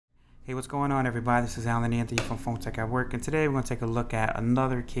Hey, what's going on, everybody? This is Alan Anthony from Phone Tech at Work, and today we're going to take a look at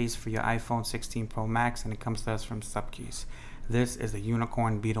another case for your iPhone 16 Pro Max, and it comes to us from SUPCASE. This is the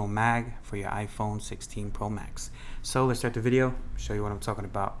Unicorn Beetle Mag for your iPhone 16 Pro Max. So let's start the video, show you what I'm talking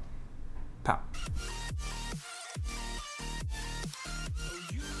about. Pow.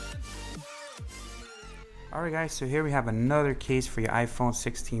 Alright guys, so here we have another case for your iPhone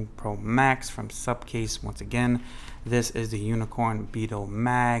 16 Pro Max from SUPCASE. Once again, this is the Unicorn Beetle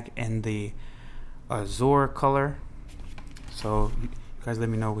Mag in the Azure color. So you guys let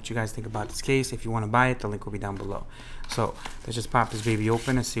me know what you guys think about this case. If you want to buy it, the link will be down below. So let's just pop this baby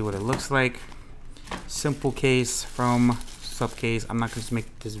open and see what it looks like. Simple case from SUPCASE. I'm not going to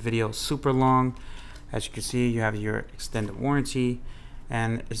make this video super long. As you can see, you have your extended warranty,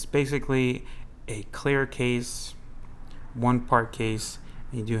 and it's basically a clear case, one part case,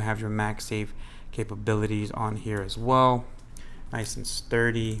 and you do have your MagSafe capabilities on here as well. Nice and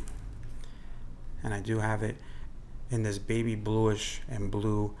sturdy, and I do have it in this baby bluish and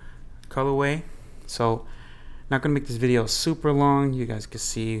blue colorway. So not gonna make this video super long. You guys can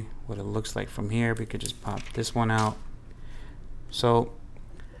see what it looks like from here. We could just pop this one out. So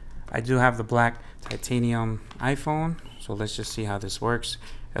I do have the black titanium iPhone, so let's just see how this works.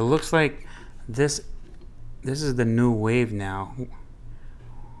 It looks like this is the new wave now,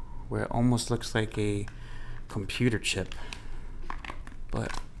 where it almost looks like a computer chip,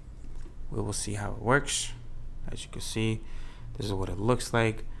 but we will see how it works. As you can see, this is what it looks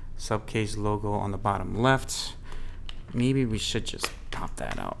like. SUPCASE logo on the bottom left. Maybe we should just pop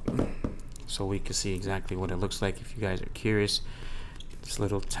that out so we can see exactly what it looks like if you guys are curious. This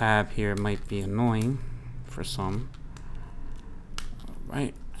little tab here might be annoying for some. All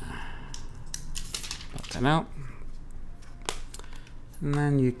right. Pop that out, and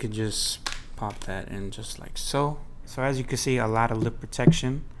then you could just pop that in just like so. So as you can see, a lot of lip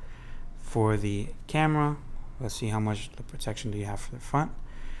protection for the camera. Let's see how much lip protection do you have for the front.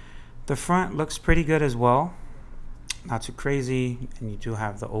 The front looks pretty good as well, not too crazy, and you do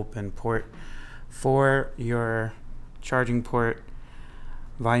have the open port for your charging port.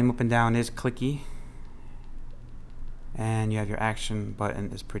 Volume up and down is clicky, and you have your action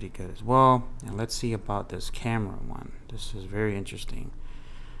button is pretty good as well. And let's see about this camera one. This is very interesting.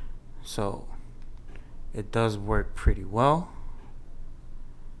 So it does work pretty well.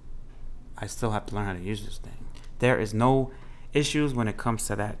 I still have to learn how to use this thing. There is no issues when it comes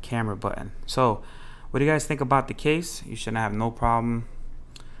to that camera button. So what do you guys think about the case? You should have no problem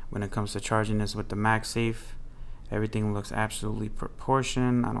when it comes to charging this with the MagSafe. Everything looks absolutely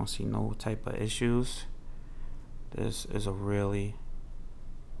proportioned. I don't see no type of issues. This is a really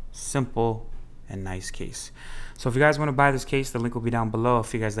simple and nice case. So if you guys want to buy this case, the link will be down below.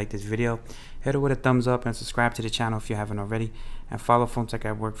 If you guys like this video, hit it with a thumbs up and subscribe to the channel if you haven't already. And follow Phone Tech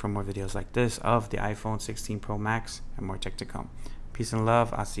at Work for more videos like this of the iPhone 16 Pro Max and more tech to come. Peace and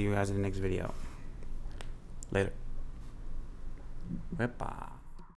love. I'll see you guys in the next video. Later. Wepa.